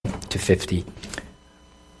to 50.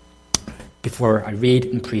 Before I read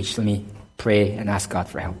and preach, let me pray and ask God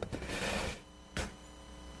for help.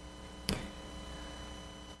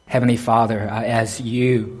 Heavenly Father, as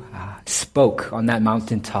you spoke on that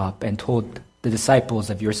mountaintop and told the disciples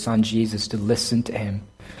of your Son Jesus to listen to him,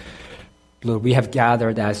 Lord, we have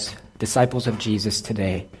gathered as disciples of Jesus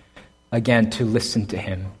today, again, to listen to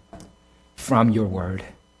him from your word.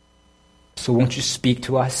 So won't you speak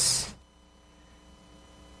to us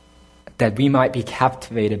that we might be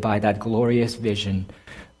captivated by that glorious vision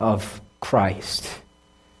of Christ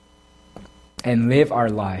and live our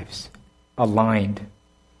lives aligned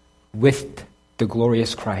with the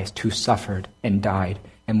glorious Christ who suffered and died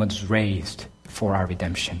and was raised for our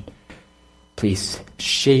redemption. Please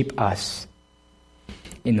shape us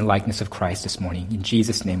in the likeness of Christ this morning. In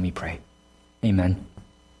Jesus' name we pray. Amen.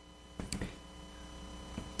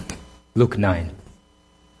 Luke 9.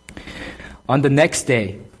 On the next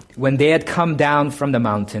day, when they had come down from the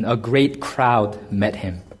mountain, a great crowd met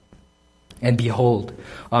him. And behold,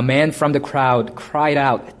 a man from the crowd cried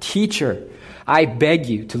out, "Teacher, I beg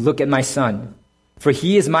you to look at my son, for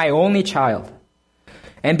he is my only child.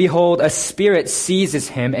 And behold, a spirit seizes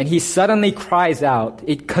him, and he suddenly cries out.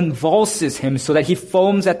 It convulses him so that he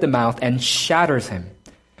foams at the mouth and shatters him,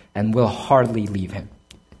 and will hardly leave him.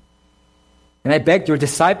 And I begged your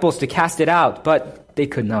disciples to cast it out, but they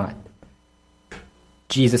could not."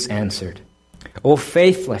 Jesus answered, "O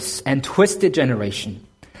faithless and twisted generation,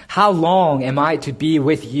 how long am I to be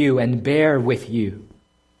with you and bear with you?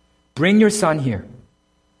 Bring your son here."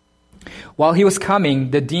 While he was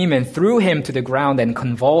coming, the demon threw him to the ground and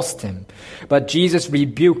convulsed him. But Jesus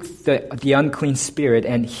rebuked the unclean spirit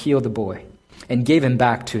and healed the boy and gave him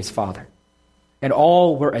back to his father. And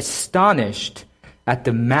all were astonished at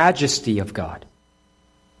the majesty of God.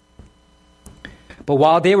 But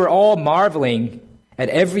while they were all marveling at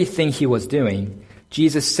everything he was doing,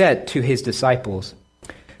 Jesus said to his disciples,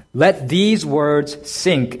 "Let these words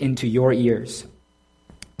sink into your ears.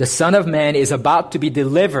 The Son of Man is about to be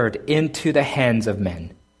delivered into the hands of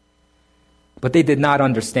men." But they did not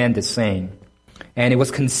understand this saying, and it was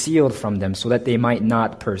concealed from them so that they might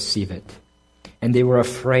not perceive it. And they were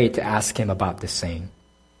afraid to ask him about this saying.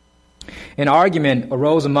 An argument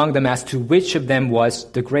arose among them as to which of them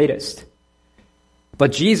was the greatest.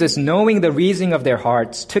 But Jesus, knowing the reasoning of their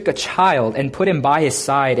hearts, took a child and put him by his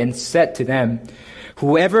side and said to them,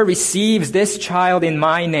 "Whoever receives this child in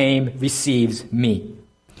my name receives me.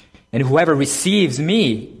 And whoever receives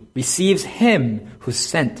me receives him who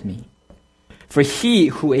sent me. For he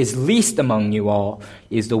who is least among you all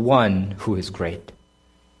is the one who is great."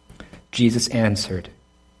 Jesus answered,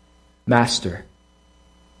 "Master,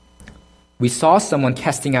 we saw someone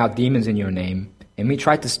casting out demons in your name, and we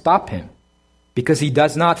tried to stop him, because he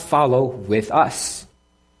does not follow with us."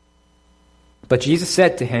 But Jesus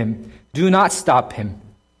said to him, "Do not stop him,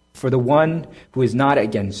 for the one who is not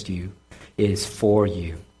against you is for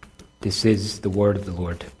you." This is the word of the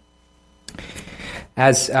Lord.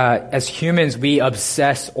 As humans, we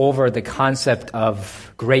obsess over the concept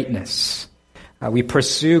of greatness. We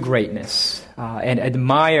pursue greatness and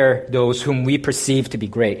admire those whom we perceive to be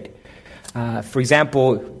great. For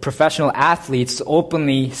example, professional athletes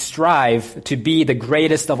openly strive to be the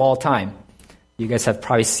greatest of all time. You guys have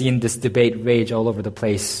probably seen this debate rage all over the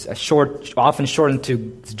place, often shortened to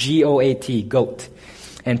GOAT, GOAT,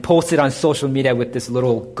 and posted on social media with this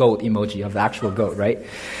little goat emoji of the actual goat, right?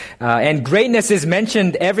 And greatness is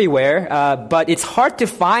mentioned everywhere, but it's hard to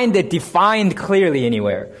find it defined clearly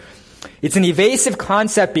anywhere. It's an evasive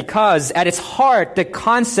concept because at its heart,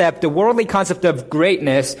 the worldly concept of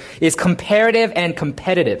greatness is comparative and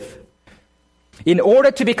competitive. In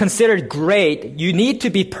order to be considered great, you need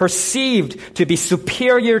to be perceived to be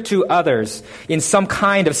superior to others in some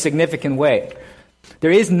kind of significant way.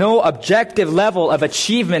 There is no objective level of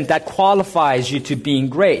achievement that qualifies you to being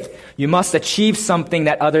great. You must achieve something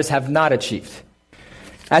that others have not achieved.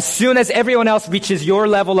 As soon as everyone else reaches your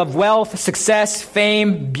level of wealth, success,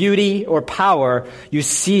 fame, beauty, or power, you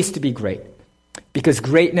cease to be great. Because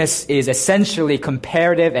greatness is essentially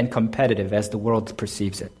comparative and competitive as the world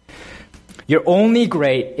perceives it. You're only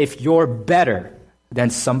great if you're better than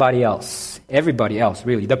somebody else, everybody else,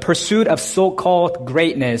 really. The pursuit of so-called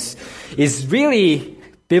greatness is really,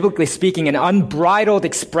 biblically speaking, an unbridled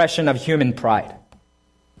expression of human pride.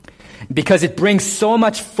 Because it brings so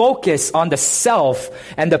much focus on the self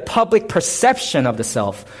and the public perception of the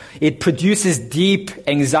self. It produces deep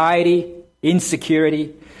anxiety,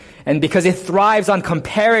 insecurity, and because it thrives on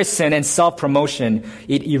comparison and self-promotion,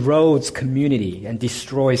 it erodes community and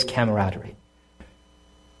destroys camaraderie.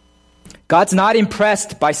 God's not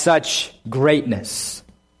impressed by such greatness.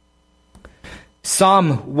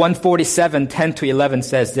 Psalm 147, 10 to 11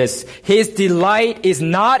 says this, "His delight is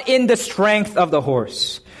not in the strength of the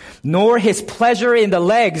horse, nor his pleasure in the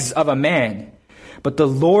legs of a man, but the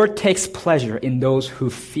Lord takes pleasure in those who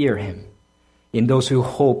fear him, in those who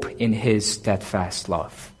hope in his steadfast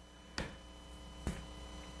love."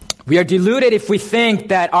 We are deluded if we think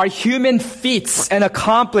that our human feats and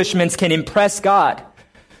accomplishments can impress God.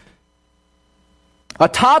 A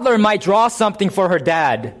toddler might draw something for her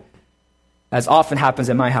dad, as often happens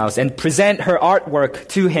in my house, and present her artwork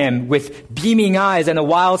to him with beaming eyes and a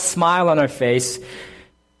wild smile on her face.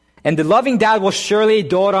 And the loving dad will surely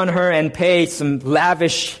dote on her and pay some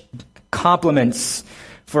lavish compliments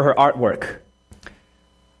for her artwork.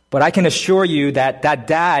 But I can assure you that that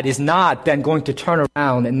dad is not then going to turn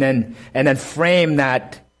around and then frame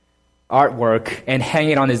that artwork and hang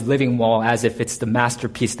it on his living wall as if it's the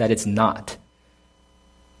masterpiece that it's not.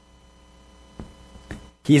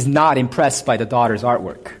 He's not impressed by the daughter's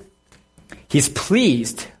artwork. He's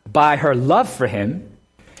pleased by her love for him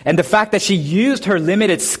and the fact that she used her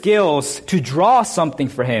limited skills to draw something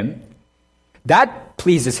for him. That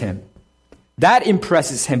pleases him. That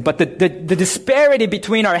impresses him. But the disparity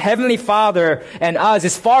between our Heavenly Father and us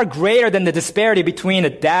is far greater than the disparity between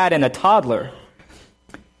a dad and a toddler.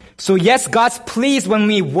 So yes, God's pleased when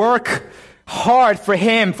we work hard for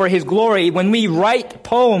him, for his glory, when we write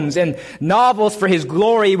poems and novels for his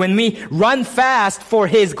glory, when we run fast for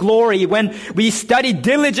his glory, when we study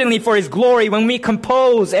diligently for his glory, when we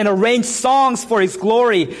compose and arrange songs for his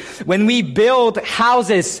glory, when we build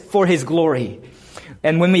houses for his glory,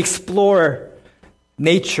 and when we explore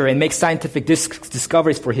nature and make scientific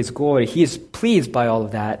discoveries for his glory. He is pleased by all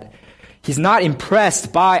of that. He's not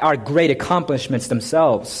impressed by our great accomplishments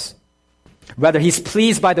themselves. Rather, he's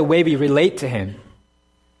pleased by the way we relate to him,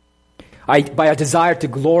 by our desire to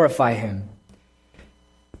glorify him,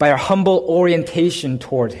 by our humble orientation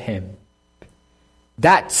toward him.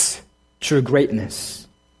 That's true greatness.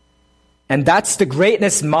 And that's the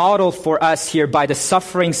greatness modeled for us here by the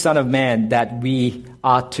suffering Son of Man that we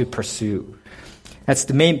ought to pursue. That's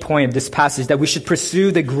the main point of this passage, that we should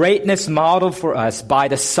pursue the greatness modeled for us by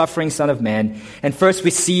the suffering Son of Man. And first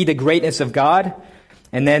we see the greatness of God,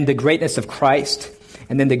 and then the greatness of Christ,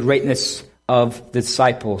 and then the greatness of the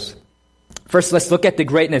disciples. First, let's look at the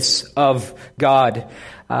greatness of God.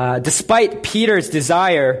 Despite Peter's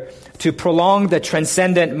desire to prolong the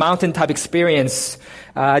transcendent mountaintop experience,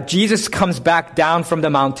 Jesus comes back down from the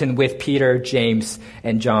mountain with Peter, James,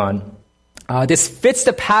 and John. This fits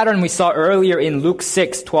the pattern we saw earlier in Luke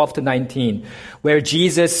 6, 12 to 19, where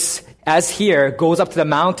Jesus, as here, goes up to the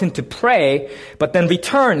mountain to pray, but then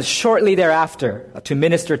returns shortly thereafter to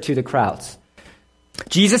minister to the crowds.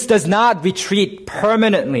 Jesus does not retreat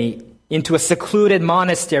permanently into a secluded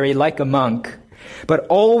monastery like a monk, but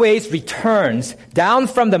always returns down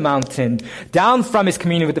from the mountain, down from his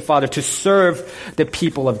communion with the Father to serve the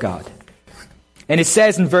people of God. And it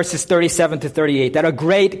says in verses 37 to 38 that a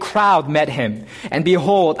great crowd met him. And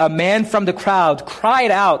behold, a man from the crowd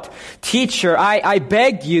cried out, "Teacher, I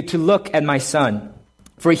beg you to look at my son,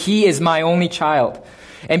 for he is my only child.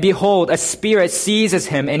 And behold, a spirit seizes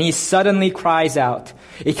him, and he suddenly cries out.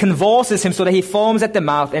 It convulses him so that he foams at the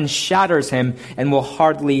mouth and shatters him and will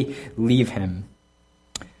hardly leave him."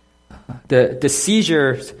 The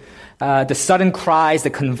seizures, the sudden cries, the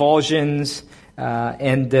convulsions,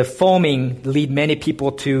 and the foaming lead many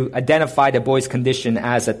people to identify the boy's condition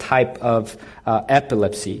as a type of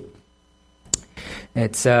epilepsy.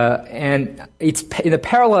 It's in the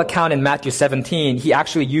parallel account in Matthew 17, he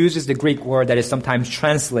actually uses the Greek word that is sometimes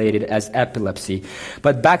translated as epilepsy.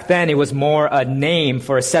 But back then it was more a name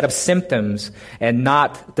for a set of symptoms and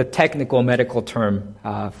not the technical medical term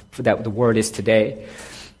that the word is today.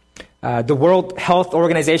 The World Health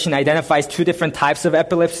Organization identifies two different types of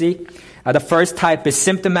epilepsy. The first type is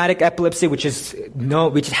symptomatic epilepsy, which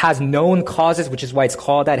has known causes, which is why it's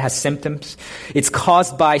called that. It has symptoms. It's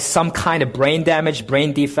caused by some kind of brain damage,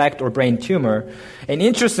 brain defect, or brain tumor. And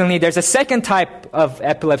interestingly, there's a second type of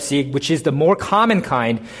epilepsy, which is the more common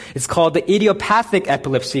kind. It's called the idiopathic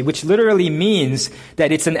epilepsy, which literally means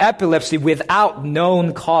that it's an epilepsy without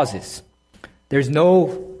known causes. There's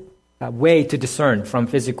no way to discern from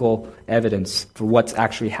physical evidence for what's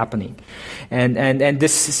actually happening. And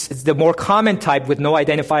this is the more common type with no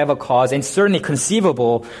identifiable cause, and certainly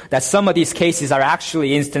conceivable that some of these cases are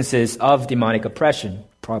actually instances of demonic oppression,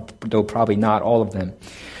 though probably not all of them,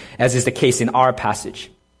 as is the case in our passage.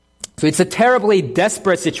 So it's a terribly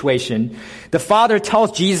desperate situation. The father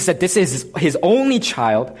tells Jesus that this is his only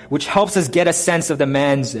child, which helps us get a sense of the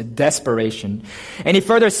man's desperation. And he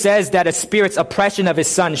further says that a spirit's oppression of his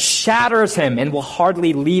son shatters him and will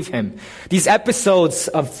hardly leave him. These episodes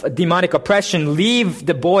of demonic oppression leave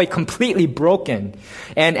the boy completely broken.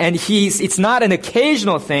 And it's not an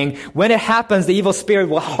occasional thing. When it happens, the evil spirit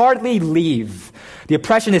will hardly leave. The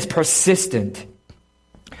oppression is persistent.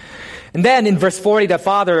 And then in verse 40, the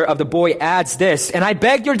father of the boy adds this, "And I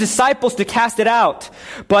begged your disciples to cast it out,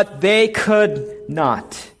 but they could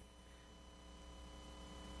not."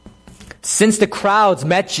 Since the crowds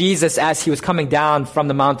met Jesus as he was coming down from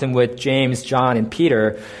the mountain with James, John, and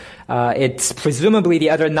Peter, it's presumably the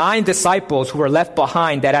other 9 disciples who were left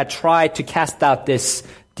behind that had tried to cast out this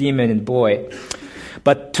demon and boy.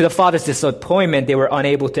 But to the father's disappointment, they were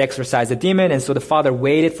unable to exorcise the demon, and so the father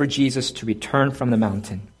waited for Jesus to return from the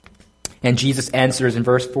mountain. And Jesus answers in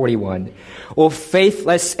verse 41, "O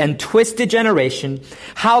faithless and twisted generation,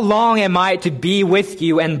 how long am I to be with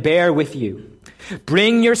you and bear with you?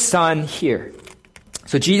 Bring your son here."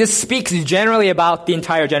 So Jesus speaks generally about the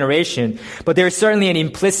entire generation, but there is certainly an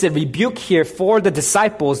implicit rebuke here for the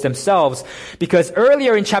disciples themselves, because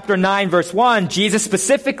earlier in chapter 9, verse 1, Jesus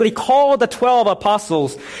specifically called the 12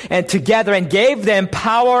 apostles and together and gave them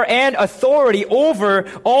power and authority over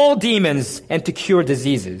all demons and to cure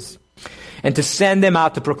diseases, and to send them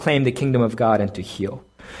out to proclaim the kingdom of God and to heal.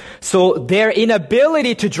 So their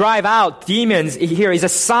inability to drive out demons here is a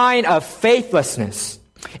sign of faithlessness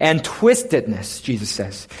and twistedness, Jesus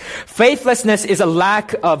says. Faithlessness is a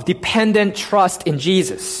lack of dependent trust in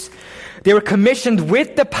Jesus. They were commissioned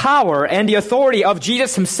with the power and the authority of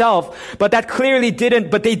Jesus himself, but they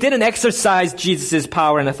didn't exercise Jesus'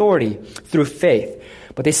 power and authority through faith.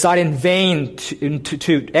 But they sought in vain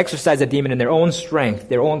to exercise the demon in their own strength,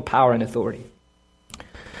 their own power and authority.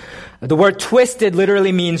 The word twisted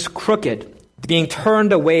literally means crooked, being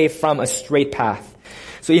turned away from a straight path.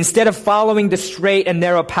 So instead of following the straight and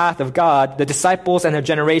narrow path of God, the disciples and their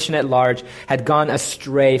generation at large had gone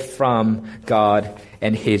astray from God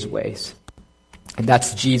and his ways. And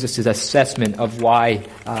that's Jesus' assessment of why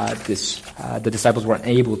the disciples weren't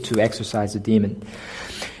able to exorcise the demon.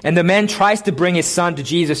 And the man tries to bring his son to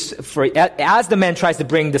Jesus. As the man tries to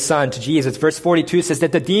bring the son to Jesus, verse 42 says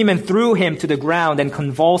that the demon threw him to the ground and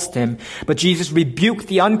convulsed him. But Jesus rebuked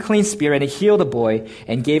the unclean spirit and healed the boy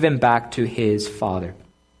and gave him back to his father.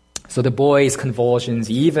 So the boy's convulsions,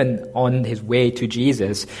 even on his way to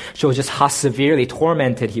Jesus, show just how severely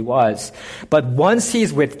tormented he was. But once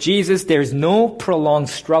he's with Jesus, there's no prolonged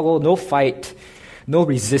struggle, no fight, no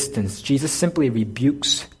resistance. Jesus simply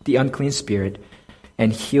rebukes the unclean spirit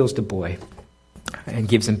and heals the boy and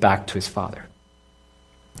gives him back to his father.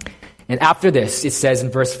 And after this, it says in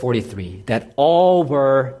verse 43 that all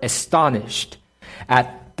were astonished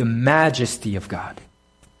at the majesty of God.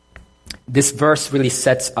 This verse really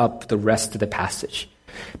sets up the rest of the passage,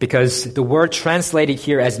 because the word translated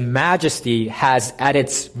here as majesty has at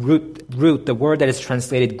its root the word that is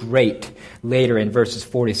translated great later in verses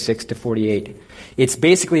 46 to 48. It's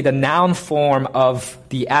basically the noun form of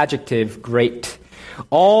the adjective great.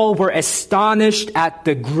 All were astonished at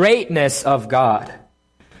the greatness of God.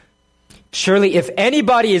 Surely if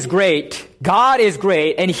anybody is great, God is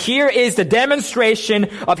great, and here is the demonstration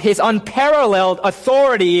of his unparalleled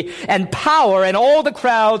authority and power, and all the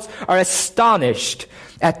crowds are astonished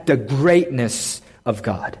at the greatness of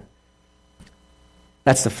God.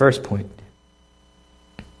 That's the first point.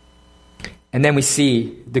 And then we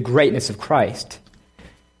see the greatness of Christ.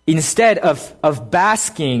 Instead of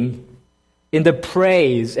basking in the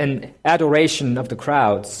praise and adoration of the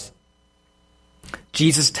crowds,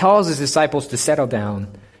 Jesus tells his disciples to settle down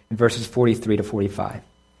in verses 43 to 45.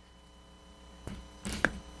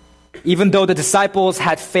 Even though the disciples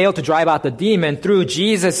had failed to drive out the demon, through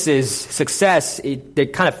Jesus' success, they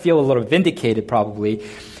kind of feel a little vindicated probably,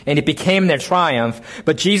 and it became their triumph.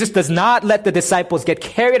 But Jesus does not let the disciples get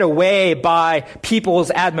carried away by people's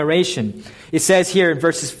admiration. It says here in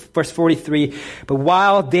verse 43, "But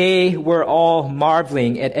while they were all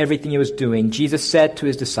marveling at everything he was doing, Jesus said to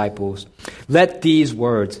his disciples, 'Let these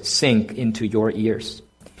words sink into your ears.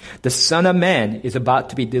 The Son of Man is about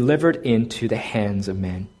to be delivered into the hands of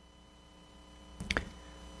men.'"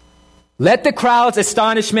 Let the crowd's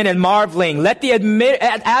astonishment and marveling, let the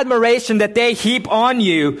admiration that they heap on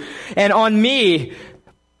you and on me,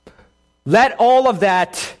 let all of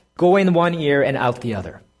that go in one ear and out the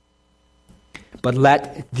other. But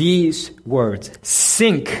let these words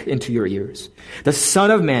sink into your ears. The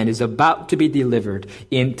Son of Man is about to be delivered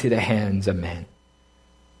into the hands of men.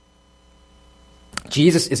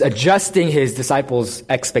 Jesus is adjusting his disciples'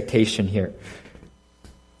 expectation here.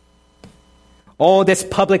 All this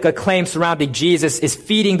public acclaim surrounding Jesus is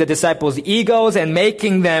feeding the disciples' egos and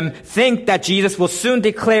making them think that Jesus will soon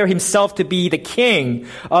declare himself to be the king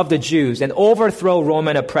of the Jews and overthrow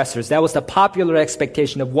Roman oppressors. That was the popular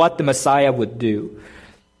expectation of what the Messiah would do.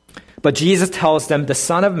 But Jesus tells them the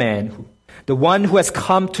Son of Man, the one who has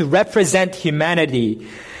come to represent humanity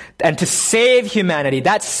and to save humanity,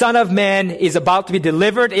 that Son of Man is about to be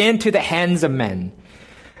delivered into the hands of men.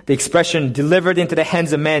 The expression delivered into the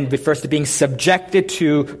hands of men refers to being subjected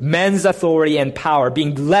to men's authority and power,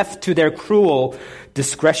 being left to their cruel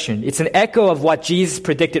discretion. It's an echo of what Jesus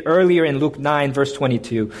predicted earlier in Luke 9, verse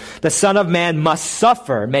 22. The Son of Man must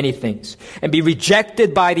suffer many things and be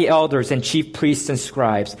rejected by the elders and chief priests and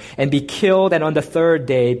scribes and be killed and on the third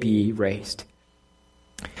day be raised.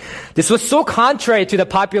 This was so contrary to the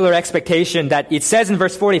popular expectation that it says in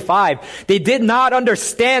verse 45, they did not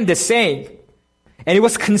understand this saying. And it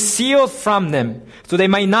was concealed from them, so they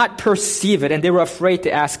might not perceive it, and they were afraid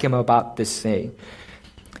to ask him about this saying.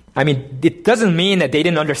 I mean, it doesn't mean that they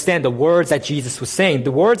didn't understand the words that Jesus was saying.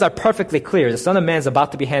 The words are perfectly clear. The Son of Man is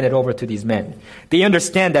about to be handed over to these men. They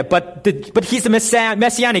understand that, but he's the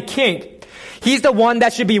Messianic king. He's the one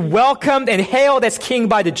that should be welcomed and hailed as king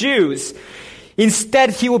by the Jews.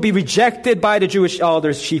 Instead, he will be rejected by the Jewish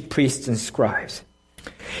elders, chief priests, and scribes.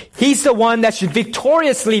 He's the one that should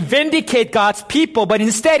victoriously vindicate God's people, but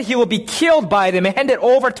instead he will be killed by them and handed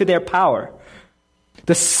over to their power.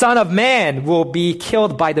 The Son of Man will be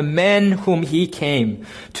killed by the men whom he came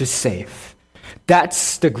to save.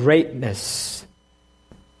 That's the greatness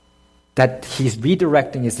that he's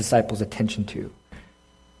redirecting his disciples' attention to.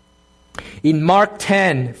 In Mark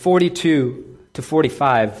 10, 42 to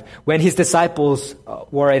 45, when his disciples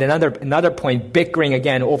were at another point bickering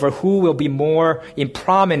again over who will be more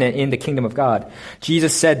prominent in the kingdom of God,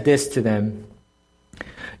 Jesus said this to them.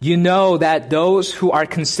 You know that those who are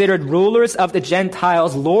considered rulers of the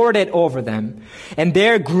Gentiles lord it over them, and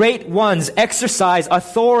their great ones exercise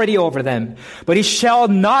authority over them. But it shall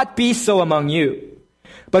not be so among you.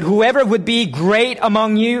 But whoever would be great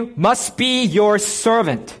among you must be your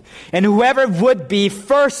servant. And whoever would be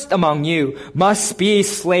first among you must be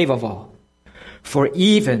slave of all. For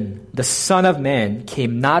even the Son of Man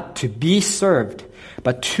came not to be served,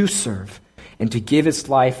 but to serve, and to give his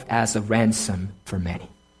life as a ransom for many.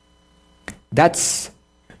 That's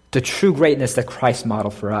the true greatness that Christ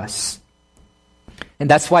modeled for us. And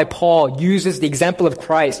that's why Paul uses the example of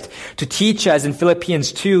Christ to teach us in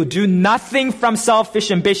Philippians 2, do nothing from selfish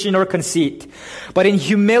ambition or conceit, but in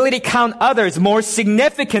humility count others more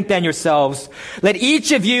significant than yourselves. Let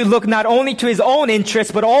each of you look not only to his own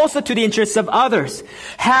interests, but also to the interests of others.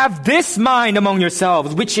 Have this mind among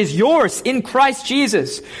yourselves, which is yours in Christ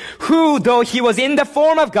Jesus, who, though he was in the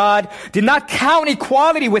form of God, did not count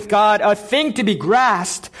equality with God a thing to be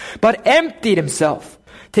grasped, but emptied himself,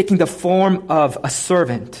 taking the form of a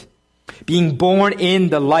servant, being born in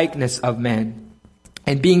the likeness of men,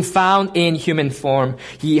 and being found in human form,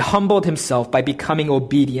 he humbled himself by becoming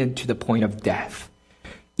obedient to the point of death,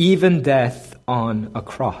 even death on a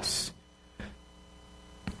cross.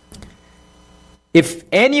 If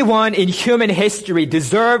anyone in human history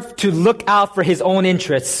deserved to look out for his own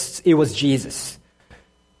interests, it was Jesus.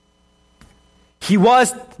 He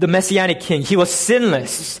was the Messianic king. He was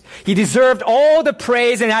sinless. He deserved all the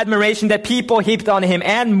praise and admiration that people heaped on him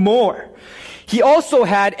and more. He also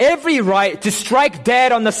had every right to strike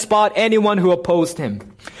dead on the spot anyone who opposed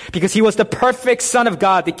him, because he was the perfect Son of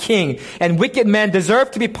God, the king, and wicked men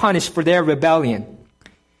deserved to be punished for their rebellion.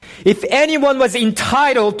 If anyone was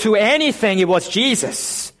entitled to anything, it was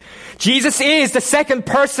Jesus. Jesus is the second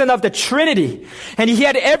person of the Trinity, and he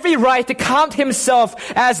had every right to count himself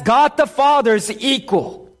as God the Father's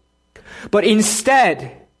equal. But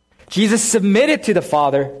instead, Jesus submitted to the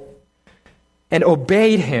Father and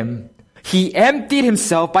obeyed him. He emptied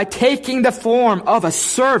himself by taking the form of a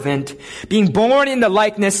servant, being born in the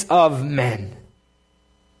likeness of men.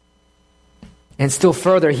 And still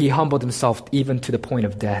further, he humbled himself even to the point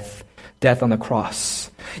of death on the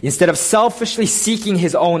cross. Instead of selfishly seeking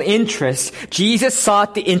his own interests, Jesus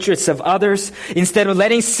sought the interests of others. Instead of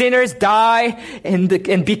letting sinners die and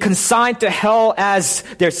be consigned to hell as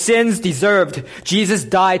their sins deserved, Jesus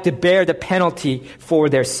died to bear the penalty for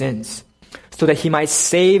their sins, so that he might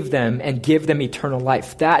save them and give them eternal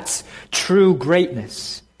life. That's true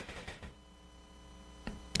greatness.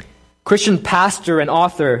 Christian pastor and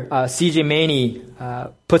author C.J. Maney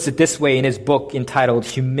puts it this way in his book entitled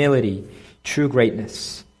Humility, True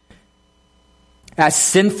Greatness. As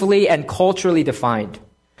sinfully and culturally defined,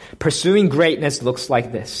 pursuing greatness looks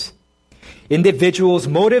like this. Individuals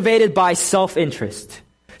motivated by self-interest,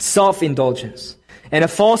 self-indulgence, and a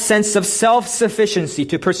false sense of self-sufficiency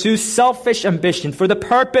to pursue selfish ambition for the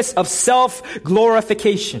purpose of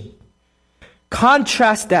self-glorification.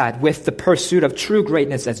 Contrast that with the pursuit of true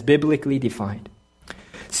greatness as biblically defined.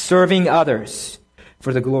 Serving others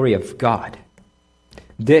for the glory of God.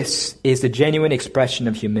 This is the genuine expression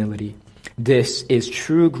of humility. This is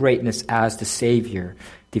true greatness as the Savior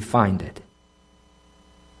defined it.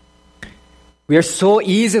 We are so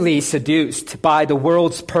easily seduced by the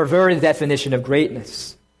world's perverted definition of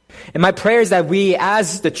greatness. And my prayer is that we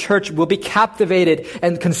as the church will be captivated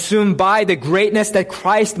and consumed by the greatness that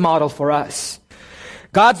Christ modeled for us.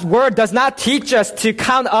 God's word does not teach us to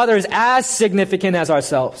count others as significant as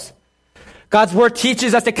ourselves. God's word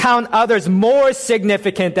teaches us to count others more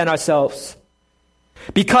significant than ourselves.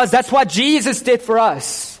 Because that's what Jesus did for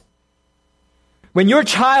us. When your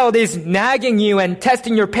child is nagging you and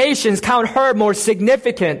testing your patience, count her more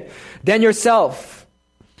significant than yourself.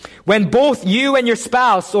 When both you and your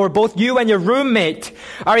spouse or both you and your roommate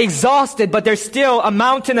are exhausted, but there's still a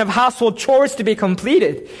mountain of household chores to be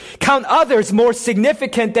completed, count others more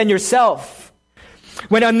significant than yourself.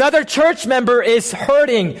 When another church member is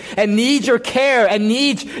hurting and needs your care and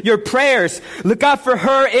needs your prayers, look out for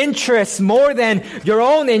her interests more than your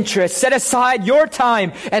own interests. Set aside your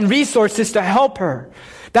time and resources to help her.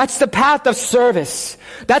 That's the path of service.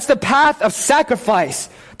 That's the path of sacrifice.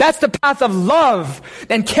 That's the path of love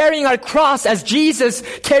and carrying our cross as Jesus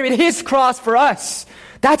carried his cross for us.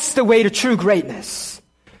 That's the way to true greatness.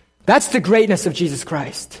 That's the greatness of Jesus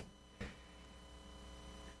Christ.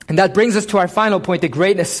 And that brings us to our final point, the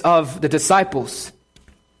greatness of the disciples.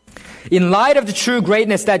 In light of the true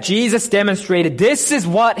greatness that Jesus demonstrated, this is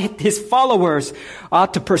what his followers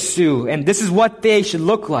ought to pursue, and this is what they should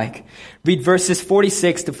look like. Read verses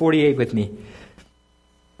 46 to 48 with me.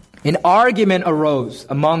 An argument arose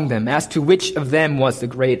among them as to which of them was the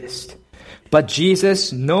greatest. But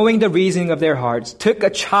Jesus, knowing the reasoning of their hearts, took a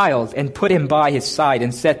child and put him by his side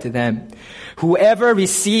and said to them, "Whoever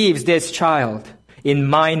receives this child in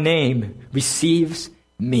my name receives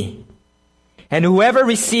me. And whoever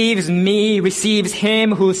receives me receives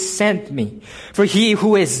him who sent me. For he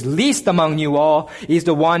who is least among you all is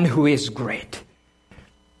the one who is great."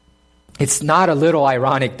 It's not a little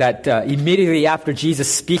ironic that immediately after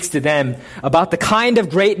Jesus speaks to them about the kind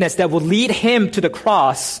of greatness that will lead him to the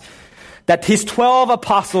cross, that his 12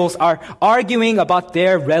 apostles are arguing about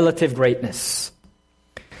their relative greatness.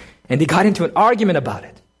 And they got into an argument about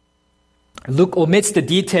it. Luke omits the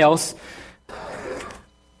details,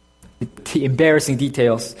 the embarrassing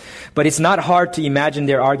details, but it's not hard to imagine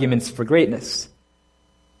their arguments for greatness.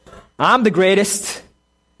 I'm the greatest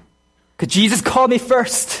because Jesus called me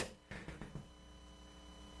first.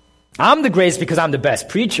 I'm the greatest because I'm the best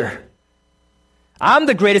preacher. I'm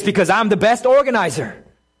the greatest because I'm the best organizer.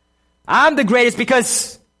 I'm the greatest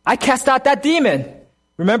because I cast out that demon.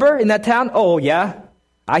 Remember in that town? Oh yeah,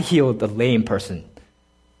 I healed the lame person.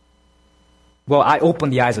 Well, I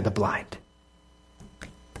opened the eyes of the blind.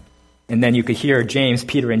 And then you could hear James,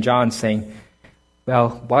 Peter, and John saying,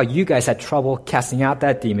 well, while you guys had trouble casting out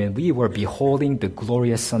that demon, we were beholding the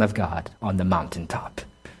glorious Son of God on the mountaintop.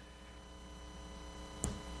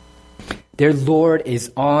 Their Lord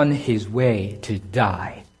is on his way to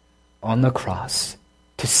die on the cross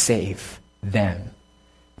to save them,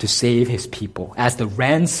 to save his people as the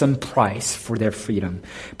ransom price for their freedom.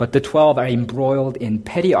 But the 12 are embroiled in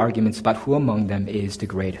petty arguments about who among them is the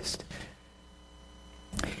greatest.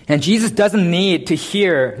 And Jesus doesn't need to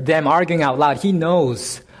hear them arguing out loud. He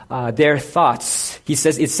knows their thoughts. It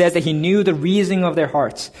says that he knew the reasoning of their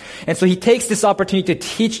hearts. And so he takes this opportunity to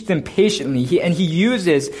teach them patiently. And he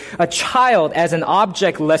uses a child as an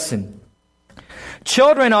object lesson.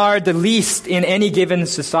 Children are the least in any given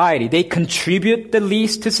society. They contribute the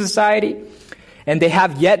least to society. And they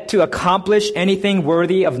have yet to accomplish anything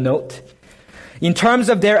worthy of note. In terms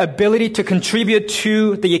of their ability to contribute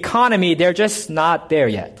to the economy, they're just not there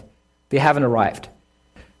yet. They haven't arrived.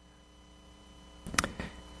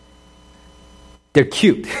 They're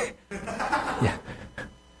cute. Yeah.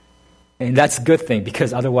 And that's a good thing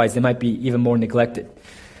because otherwise they might be even more neglected.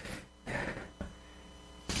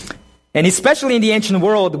 And especially in the ancient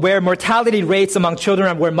world where mortality rates among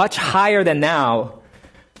children were much higher than now,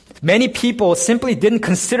 many people simply didn't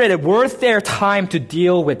consider it worth their time to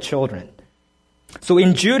deal with children. So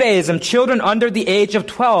in Judaism, children under the age of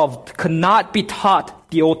 12 could not be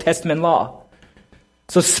taught the Old Testament law.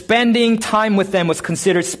 So spending time with them was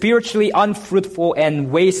considered spiritually unfruitful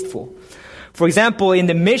and wasteful. For example, in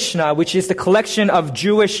the Mishnah, which is the collection of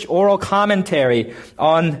Jewish oral commentary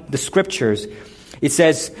on the scriptures, It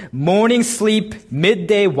says, morning sleep,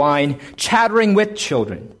 midday wine, chattering with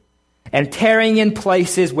children, and tearing in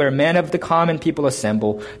places where men of the common people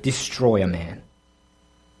assemble, destroy a man.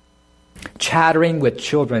 Chattering with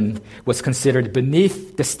children was considered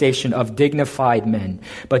beneath the station of dignified men.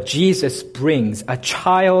 But Jesus brings a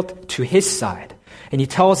child to his side. And he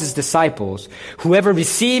tells his disciples, whoever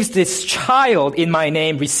receives this child in my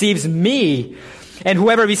name receives me. And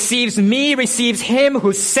whoever receives me receives him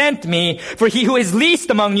who sent me. For he who is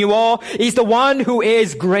least among you all is the one who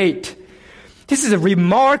is great. This is a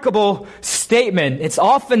remarkable statement. It's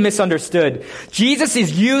often misunderstood. Jesus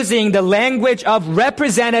is using the language of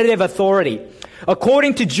representative authority.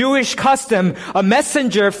 According to Jewish custom, a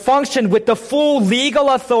messenger functioned with the full legal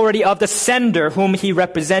authority of the sender whom he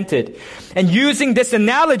represented. And using this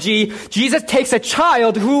analogy, Jesus takes a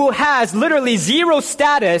child who has literally zero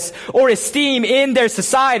status or esteem in their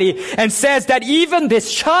society and says that even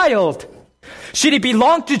this child, should he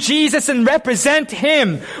belong to Jesus and represent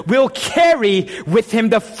him, will carry with him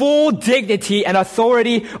the full dignity and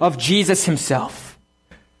authority of Jesus himself.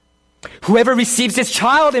 Whoever receives this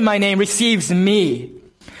child in my name receives me.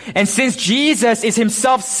 And since Jesus is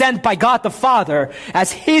himself sent by God the Father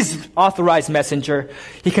as his authorized messenger,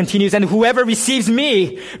 he continues, and whoever receives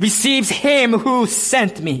me receives him who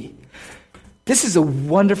sent me. This is a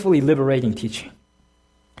wonderfully liberating teaching.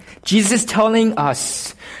 Jesus is telling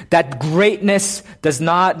us that greatness does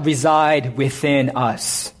not reside within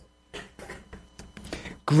us.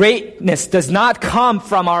 Greatness does not come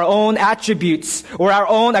from our own attributes or our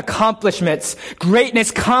own accomplishments.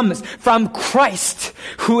 Greatness comes from Christ,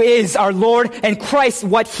 who is our Lord, and Christ,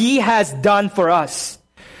 what he has done for us.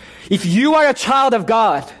 If you are a child of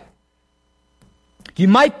God, you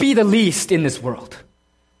might be the least in this world.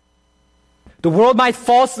 The world might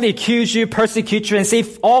falsely accuse you, persecute you, and say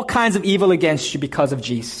all kinds of evil against you because of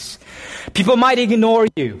Jesus. People might ignore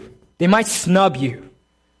you. They might snub you.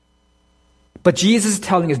 But Jesus is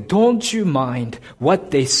telling us, don't you mind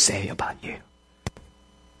what they say about you.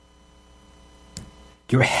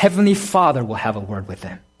 Your heavenly Father will have a word with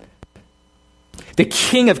them. The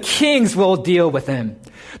King of Kings will deal with them.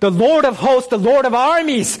 The Lord of hosts, the Lord of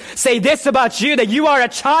armies say this about you, that you are a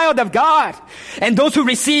child of God. And those who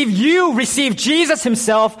receive you receive Jesus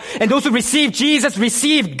himself. And those who receive Jesus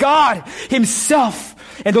receive God himself.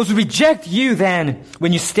 And those who reject you then,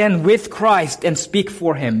 when you stand with Christ and speak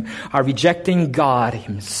for him, are rejecting God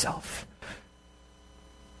himself.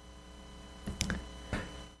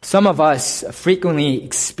 Some of us frequently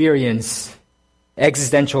experience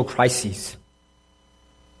existential crises.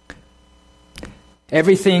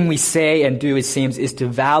 Everything we say and do, it seems, is to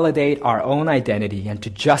validate our own identity and to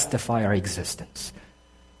justify our existence.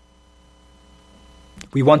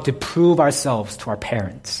 We want to prove ourselves to our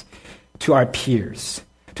parents, to our peers,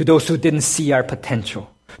 to those who didn't see our potential,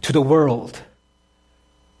 to the world.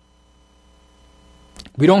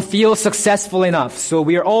 We don't feel successful enough, so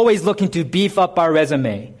we are always looking to beef up our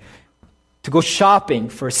resume, to go shopping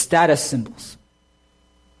for status symbols.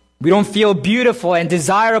 We don't feel beautiful and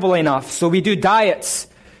desirable enough, so we do diets,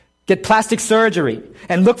 get plastic surgery,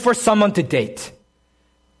 and look for someone to date.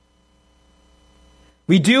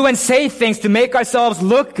 We do and say things to make ourselves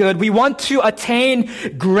look good. We want to attain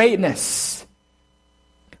greatness.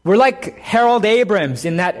 We're like Harold Abrams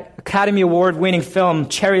in that Academy Award-winning film,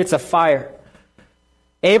 Chariots of Fire.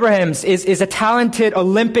 Abrams is a talented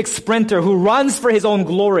Olympic sprinter who runs for his own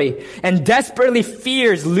glory and desperately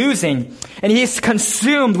fears losing. And he's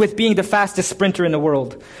consumed with being the fastest sprinter in the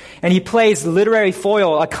world. And he plays literary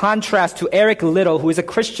foil, a contrast to Eric Liddell, who is a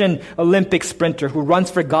Christian Olympic sprinter who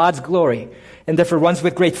runs for God's glory and therefore runs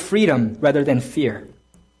with great freedom rather than fear.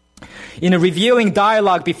 In a revealing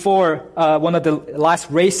dialogue before one of the last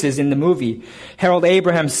races in the movie, Harold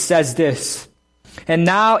Abrams says this, "And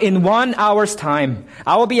now in 1 hour's time,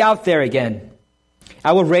 I will be out there again.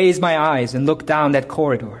 I will raise my eyes and look down that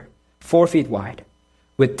corridor, 4 feet wide,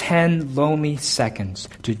 with 10 lonely seconds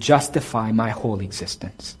to justify my whole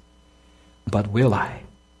existence. But will I?"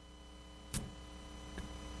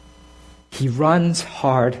 He runs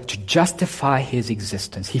hard to justify his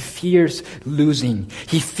existence. He fears losing.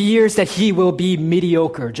 He fears that he will be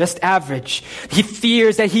mediocre, just average. He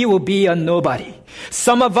fears that he will be a nobody.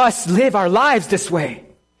 Some of us live our lives this way.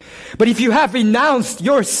 But if you have renounced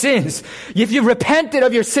your sins, if you've repented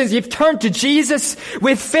of your sins, you've turned to Jesus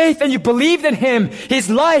with faith and you believed in him, his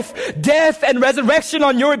life, death, and resurrection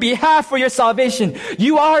on your behalf for your salvation,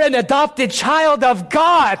 you are an adopted child of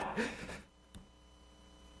God.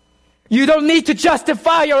 You don't need to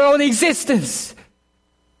justify your own existence.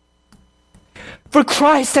 For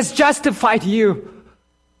Christ has justified you.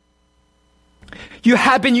 You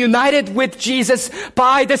have been united with Jesus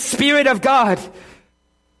by the Spirit of God.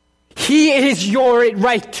 He is your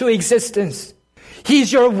right to existence.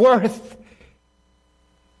 He's your worth.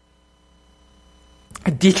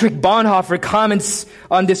 Dietrich Bonhoeffer comments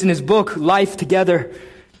on this in his book, Life Together.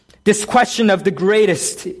 This question of the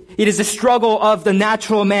greatest, it is a struggle of the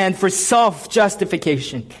natural man for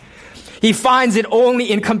self-justification. He finds it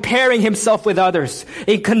only in comparing himself with others,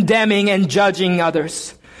 in condemning and judging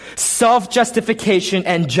others. Self-justification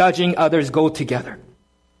and judging others go together,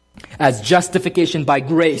 as justification by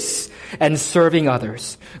grace and serving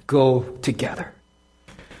others go together.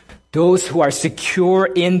 Those who are secure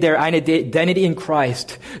in their identity in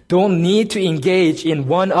Christ don't need to engage in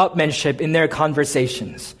one-upmanship in their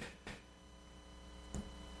conversations.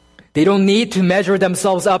 They don't need to measure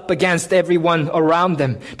themselves up against everyone around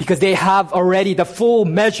them because they have already the full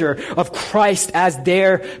measure of Christ as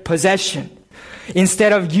their possession.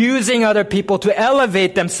 Instead of using other people to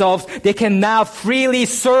elevate themselves, they can now freely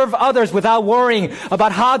serve others without worrying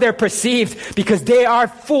about how they're perceived because they are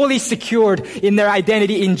fully secured in their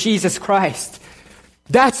identity in Jesus Christ.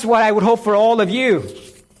 That's what I would hope for all of you.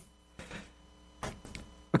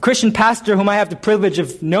 A Christian pastor whom I have the privilege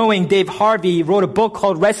of knowing, Dave Harvey, wrote a book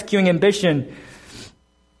called Rescuing Ambition.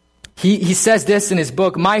 He says this in his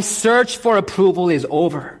book, "My search for approval is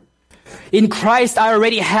over. In Christ, I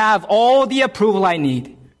already have all the approval I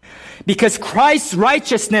need. Because Christ's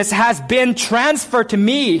righteousness has been transferred to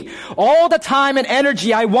me, all the time and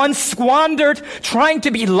energy I once squandered trying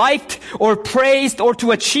to be liked or praised or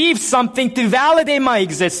to achieve something to validate my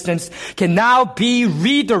existence can now be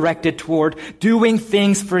redirected toward doing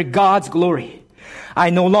things for God's glory. I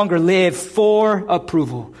no longer live for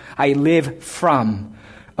approval. I live from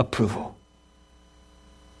approval."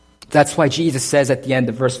 That's why Jesus says at the end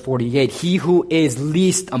of verse 48, "He who is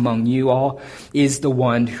least among you all is the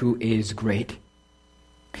one who is great."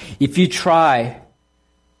 If you try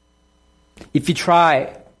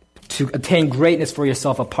to attain greatness for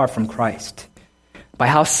yourself apart from Christ, by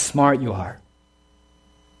how smart you are,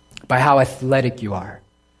 by how athletic you are,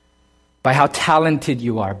 by how talented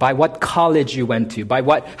you are, by what college you went to, by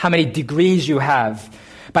how many degrees you have,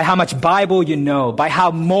 by how much Bible you know, by how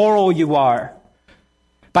moral you are,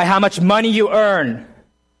 by how much money you earn,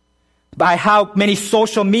 by how many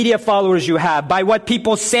social media followers you have, by what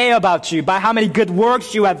people say about you, by how many good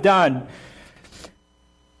works you have done,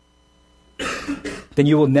 then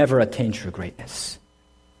you will never attain true greatness.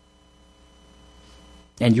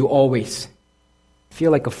 And you always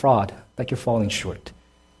feel like a fraud, like you're falling short.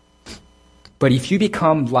 But if you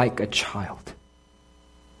become like a child,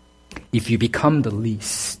 if you become the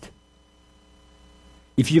least,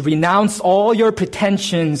 if you renounce all your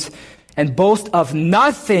pretensions and boast of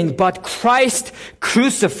nothing but Christ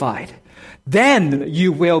crucified, then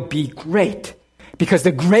you will be great, because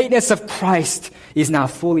the greatness of Christ is now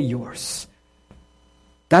fully yours.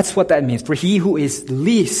 That's what that means. For he who is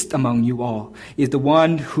least among you all is the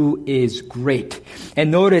one who is great.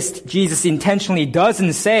 And notice Jesus intentionally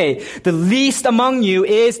doesn't say the least among you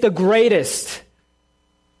is the greatest.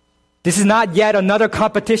 This is not yet another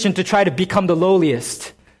competition to try to become the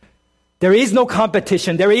lowliest. There is no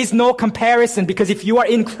competition. There is no comparison, because if you are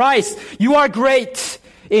in Christ, you are great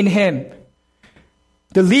in Him.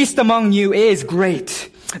 The least among you is great.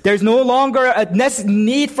 There's no longer a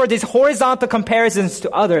need for these horizontal comparisons to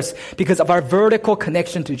others because of our vertical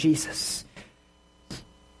connection to Jesus.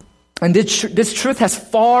 And this truth has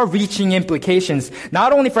far-reaching implications,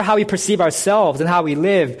 not only for how we perceive ourselves and how we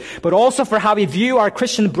live, but also for how we view our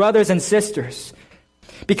Christian brothers and sisters.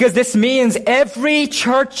 Because this means every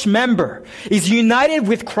church member is united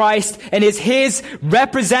with Christ and is His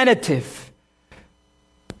representative.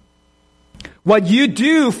 What you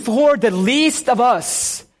do for the least of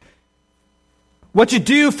us, what you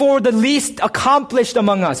do for the least accomplished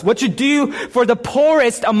among us, what you do for the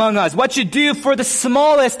poorest among us, what you do for the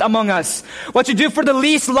smallest among us, what you do for the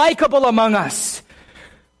least likable among us,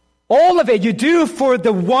 all of it you do for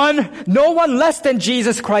the one, no one less than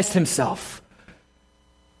Jesus Christ Himself.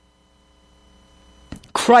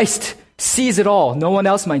 Christ sees it all. No one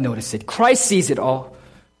else might notice it. Christ sees it all.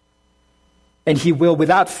 And He will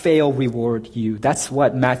without fail reward you. That's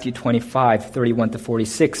what Matthew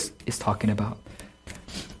 25:31-46 is talking about.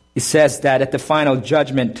 It says that at the final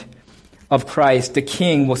judgment of Christ, the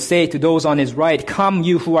King will say to those on His right, "Come,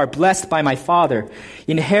 you who are blessed by my Father,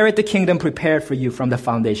 inherit the kingdom prepared for you from the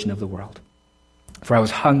foundation of the world. For I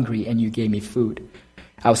was hungry, and you gave me food.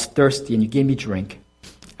 I was thirsty, and you gave me drink.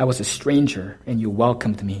 I was a stranger, and you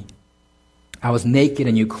welcomed me. I was naked,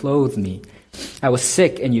 and you clothed me. I was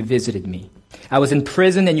sick, and you visited me. I was in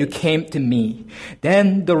prison and you came to me.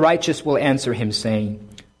 Then the righteous will answer him, saying,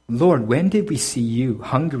 Lord, when did we see you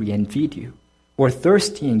hungry and feed you, or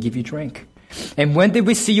thirsty and give you drink? And when did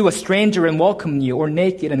we see you a stranger and welcome you, or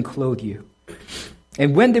naked and clothe you?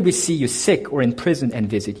 And when did we see you sick or in prison and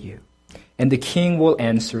visit you? And the king will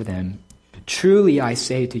answer them, truly I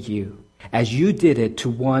say to you, as you did it to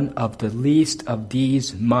one of the least of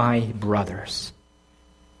these my brothers,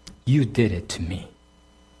 you did it to me.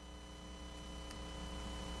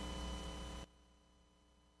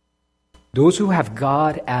 Those who have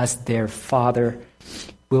God as their Father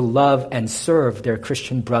will love and serve their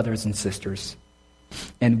Christian brothers and sisters.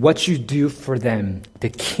 And what you do for them, the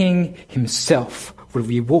King himself will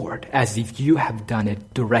reward as if you have done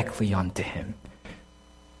it directly unto him.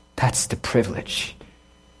 That's the privilege.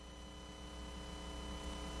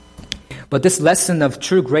 But this lesson of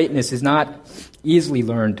true greatness is not easily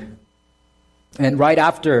learned. And right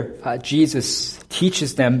after Jesus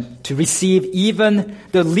teaches them to receive even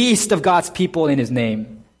the least of God's people in his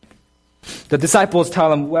name, the disciples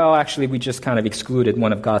tell him, well, actually, we just kind of excluded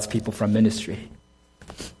one of God's people from ministry.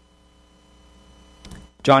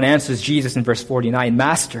 John answers Jesus in verse 49,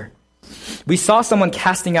 Master, we saw someone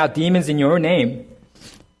casting out demons in your name,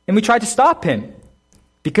 and we tried to stop him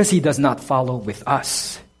because he does not follow with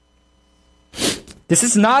us. This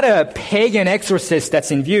is not a pagan exorcist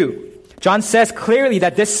that's in view. John says clearly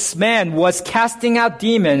that this man was casting out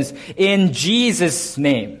demons in Jesus'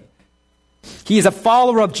 name. He is a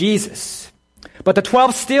follower of Jesus. But the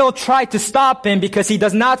 12 still tried to stop him because he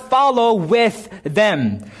does not follow with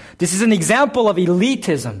them. This is an example of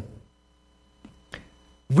elitism.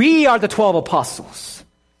 We are the 12 apostles,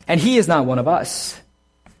 and he is not one of us.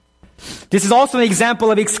 This is also an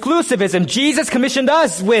example of exclusivism. Jesus commissioned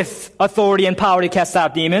us with authority and power to cast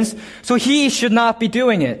out demons, so he should not be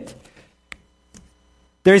doing it.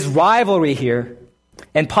 There is rivalry here,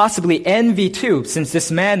 and possibly envy too, since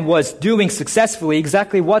this man was doing successfully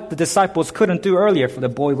exactly what the disciples couldn't do earlier for the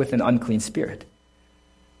boy with an unclean spirit.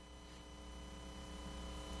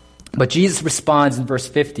 But Jesus responds in verse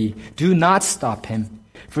 50, do not stop him,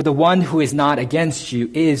 for the one who is not against you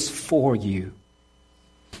is for you.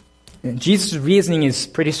 And Jesus' reasoning is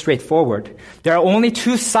pretty straightforward. There are only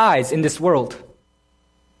two sides in this world.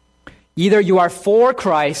 Either you are for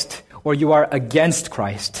Christ or you are against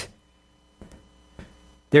Christ.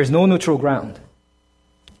 There's no neutral ground.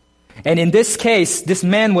 And in this case, this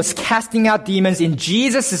man was casting out demons in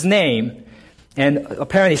Jesus' name, and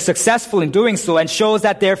apparently successful in doing so, and shows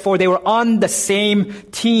that therefore they were on the same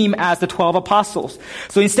team as the 12 apostles.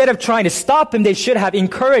 So instead of trying to stop him, they should have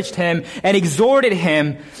encouraged him and exhorted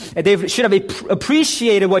him, and they should have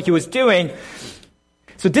appreciated what he was doing.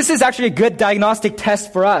 So this is actually a good diagnostic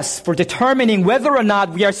test for us for determining whether or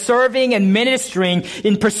not we are serving and ministering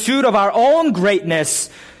in pursuit of our own greatness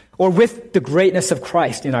or with the greatness of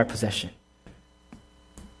Christ in our possession.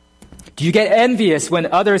 Do you get envious when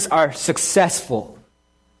others are successful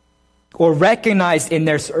or recognized in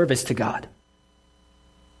their service to God?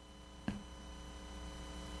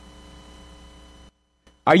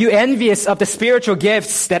 Are you envious of the spiritual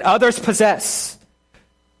gifts that others possess?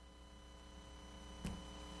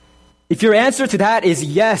 If your answer to that is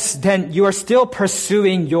yes, then you are still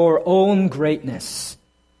pursuing your own greatness,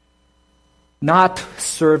 not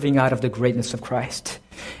serving out of the greatness of Christ.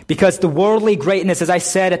 Because the worldly greatness, as I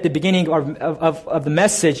said at the beginning of the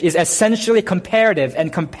message, is essentially comparative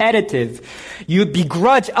and competitive. You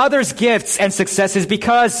begrudge others' gifts and successes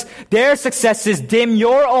because their successes dim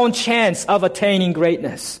your own chance of attaining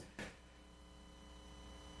greatness.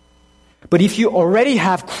 But if you already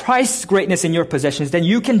have Christ's greatness in your possessions, then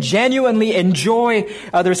you can genuinely enjoy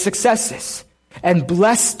others' successes and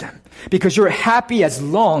bless them because you're happy as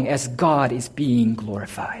long as God is being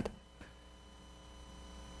glorified.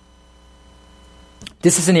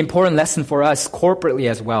 This is an important lesson for us corporately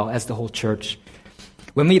as well as the whole church.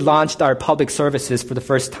 When we launched our public services for the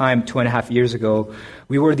first time 2.5 years ago,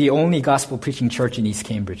 we were the only gospel preaching church in East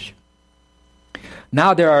Cambridge.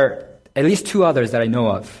 Now there are at least 2 others that I know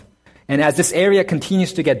of. And as this area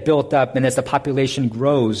continues to get built up and as the population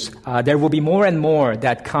grows, there will be more and more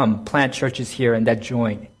that come, plant churches here and that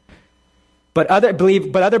join. But other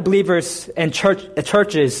believers and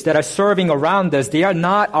churches that are serving around us, they are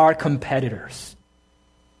not our competitors.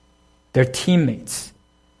 They're teammates.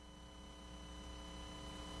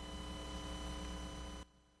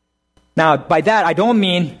 Now, by that, I don't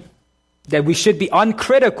mean that we should be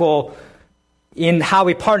uncritical in how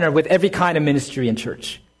we partner with every kind of ministry and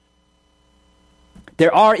church.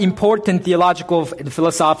 There are important theological,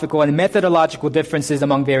 philosophical, and methodological differences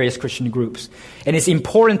among various Christian groups, and it's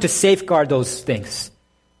important to safeguard those things.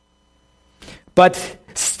 But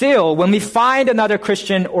still, when we find another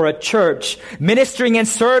Christian or a church ministering and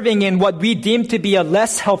serving in what we deem to be a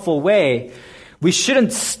less helpful way, we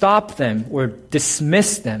shouldn't stop them or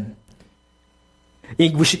dismiss them.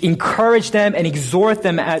 We should encourage them and exhort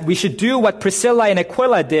them. We should do what Priscilla and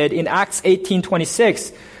Aquila did in Acts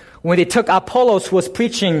 18:26, when they took Apollos, who was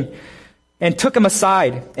preaching, and took him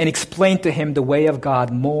aside and explained to him the way of God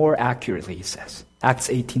more accurately, he says. Acts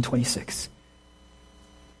 18:26.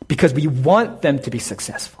 Because we want them to be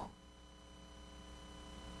successful.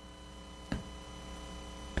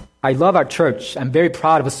 I love our church. I'm very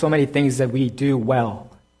proud of so many things that we do well.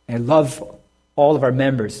 I love all of our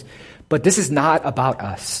members. But this is not about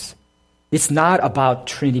us. It's not about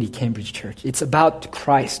Trinity Cambridge Church. It's about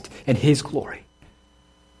Christ and His glory.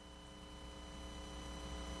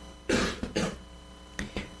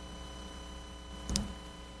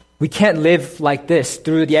 We can't live like this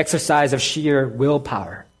through the exercise of sheer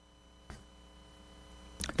willpower.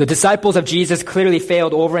 The disciples of Jesus clearly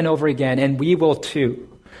failed over and over again, and we will too.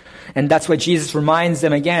 And that's why Jesus reminds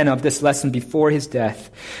them again of this lesson before His death.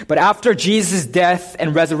 But after Jesus' death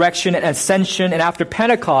and resurrection and ascension, and after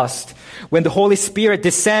Pentecost, when the Holy Spirit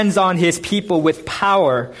descends on His people with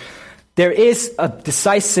power, there is a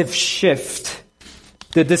decisive shift.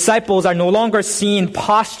 The disciples are no longer seen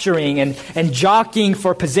posturing and jockeying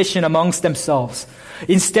for position amongst themselves.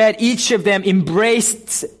 Instead, each of them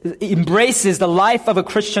embraces the life of a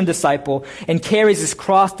Christian disciple and carries his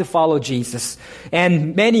cross to follow Jesus.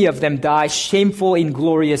 And many of them die shameful,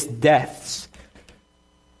 inglorious deaths.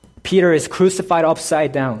 Peter is crucified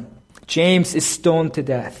upside down. James is stoned to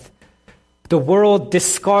death. The world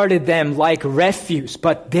discarded them like refuse,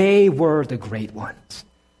 but they were the great ones,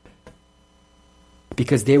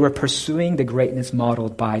 because they were pursuing the greatness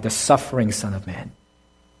modeled by the suffering Son of Man.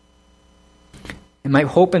 And my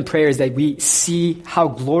hope and prayer is that we see how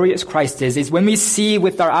glorious Christ is when we see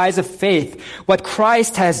with our eyes of faith what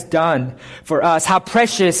Christ has done for us, how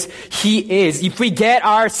precious He is. If we get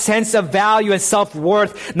our sense of value and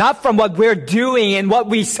self-worth, not from what we're doing and what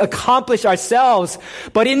we accomplish ourselves,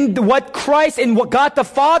 but in what Christ and what God the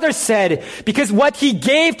Father said, because what He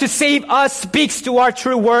gave to save us speaks to our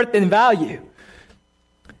true worth and value.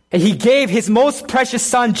 And He gave His most precious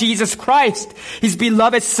Son, Jesus Christ, His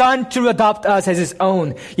beloved Son, to adopt us as His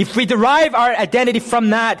own. If we derive our identity from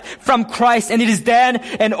that, from Christ, and it is then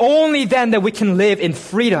and only then that we can live in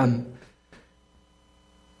freedom.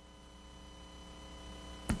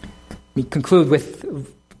 We conclude with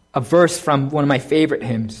a verse from one of my favorite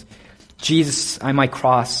hymns. Jesus, I my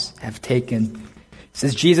cross have taken. It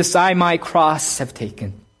says, Jesus, I my cross have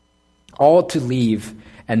taken, all to leave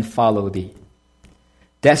and follow Thee.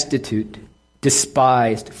 Destitute,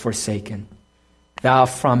 despised, forsaken, Thou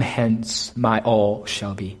from hence my all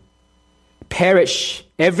shall be. Perish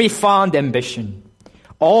every fond ambition,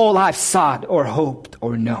 all I've sought or hoped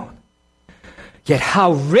or known. Yet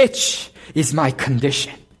how rich is my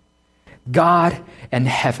condition. God and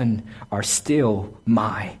heaven are still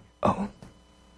my own.